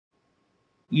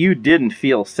You didn't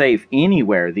feel safe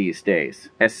anywhere these days,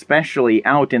 especially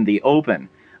out in the open.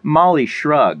 Molly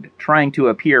shrugged, trying to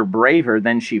appear braver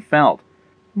than she felt.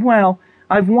 Well,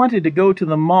 I've wanted to go to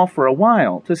the mall for a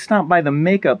while, to stop by the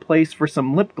makeup place for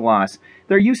some lip gloss.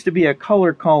 There used to be a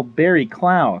color called Berry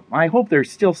Cloud. I hope there's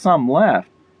still some left.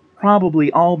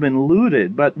 Probably all been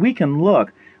looted, but we can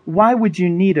look. Why would you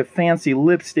need a fancy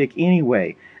lipstick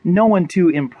anyway? No one to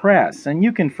impress, and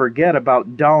you can forget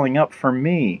about dolling up for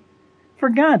me. For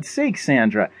God's sake,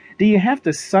 Sandra, do you have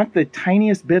to suck the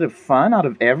tiniest bit of fun out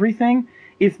of everything?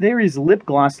 If there is lip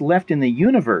gloss left in the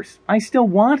universe, I still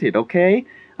want it, okay?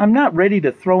 I'm not ready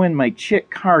to throw in my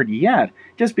chick card yet,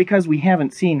 just because we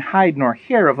haven't seen hide nor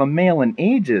hair of a male in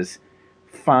ages.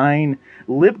 Fine,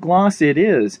 lip gloss it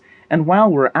is, and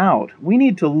while we're out, we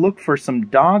need to look for some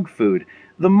dog food.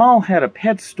 The mall had a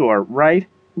pet store, right?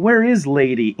 Where is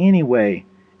Lady, anyway?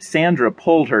 Sandra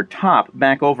pulled her top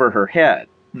back over her head,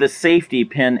 the safety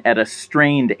pin at a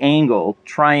strained angle,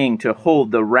 trying to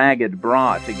hold the ragged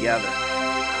bra together.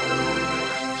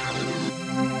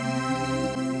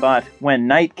 But when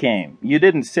night came, you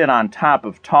didn't sit on top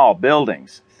of tall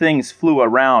buildings. Things flew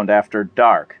around after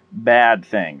dark. Bad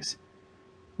things.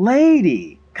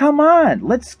 Lady, come on,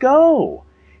 let's go.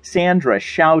 Sandra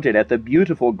shouted at the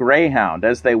beautiful greyhound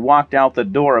as they walked out the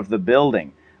door of the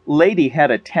building. Lady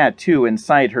had a tattoo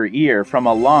inside her ear from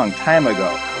a long time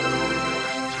ago.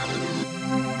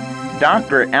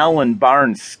 Dr. Alan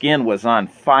Barnes' skin was on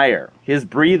fire. His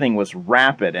breathing was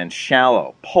rapid and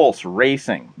shallow, pulse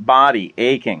racing, body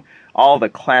aching, all the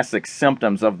classic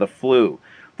symptoms of the flu.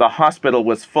 The hospital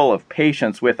was full of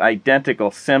patients with identical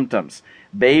symptoms.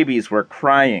 Babies were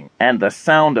crying, and the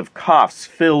sound of coughs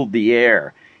filled the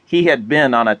air. He had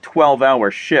been on a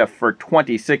 12-hour shift for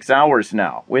 26 hours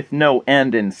now, with no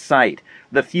end in sight.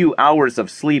 The few hours of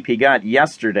sleep he got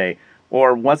yesterday,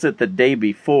 or was it the day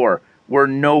before, were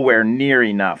nowhere near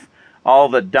enough. All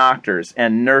the doctors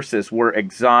and nurses were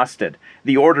exhausted.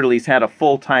 The orderlies had a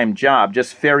full-time job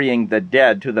just ferrying the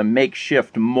dead to the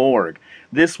makeshift morgue.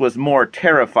 This was more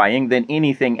terrifying than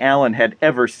anything Alan had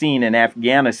ever seen in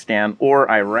Afghanistan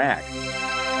or Iraq.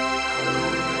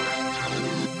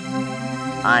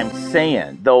 I'm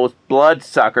saying, those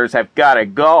bloodsuckers have got to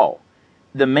go.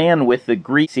 The man with the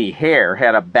greasy hair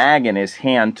had a bag in his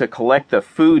hand to collect the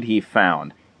food he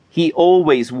found. He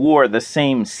always wore the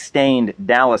same stained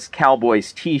Dallas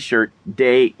Cowboys t-shirt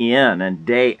day in and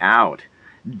day out.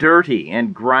 Dirty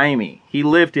and grimy, he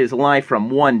lived his life from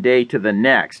one day to the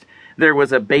next. There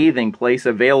was a bathing place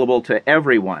available to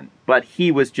everyone, but he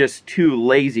was just too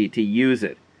lazy to use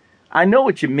it. I know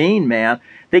what you mean, man.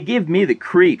 They give me the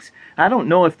creeps. I don't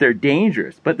know if they're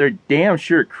dangerous, but they're damn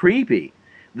sure creepy.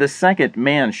 The second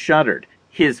man shuddered.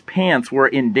 His pants were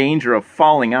in danger of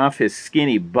falling off his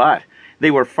skinny butt. They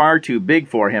were far too big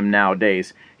for him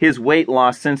nowadays. His weight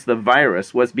loss since the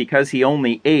virus was because he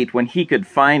only ate when he could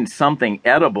find something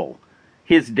edible.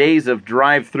 His days of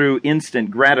drive-through instant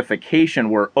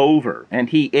gratification were over, and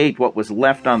he ate what was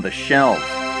left on the shelves.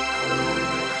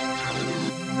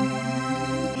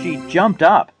 She jumped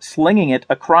up, slinging it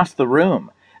across the room.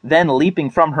 Then,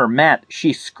 leaping from her mat,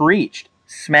 she screeched,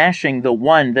 smashing the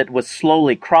one that was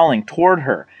slowly crawling toward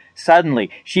her. Suddenly,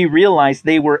 she realized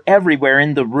they were everywhere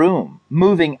in the room,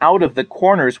 moving out of the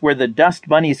corners where the dust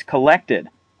bunnies collected.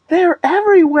 "They're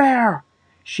everywhere,"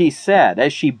 she said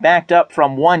as she backed up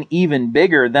from one even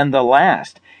bigger than the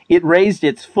last. It raised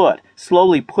its foot,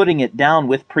 slowly putting it down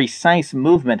with precise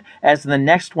movement as the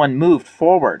next one moved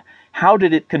forward. How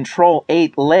did it control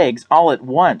 8 legs all at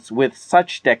once with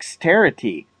such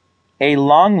dexterity? A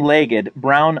long-legged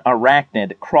brown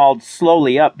arachnid crawled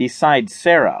slowly up beside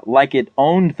Sarah like it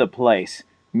owned the place.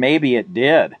 Maybe it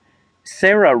did.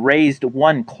 Sarah raised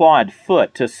one clawed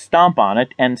foot to stomp on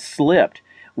it and slipped.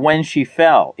 When she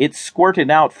fell, it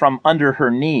squirted out from under her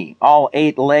knee, all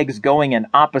 8 legs going in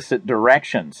opposite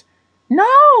directions.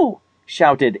 "No!"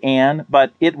 shouted Anne,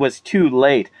 but it was too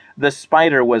late. The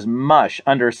spider was mush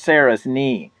under Sarah's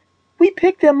knee. "We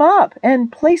picked them up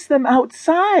and placed them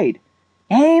outside."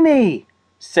 "Amy!"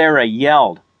 Sarah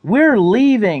yelled. "We're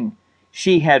leaving."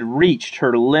 She had reached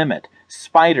her limit.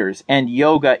 Spiders and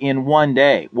yoga in one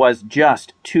day was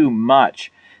just too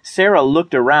much. Sarah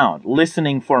looked around,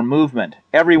 listening for movement.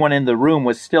 Everyone in the room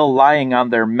was still lying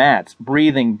on their mats,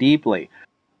 breathing deeply.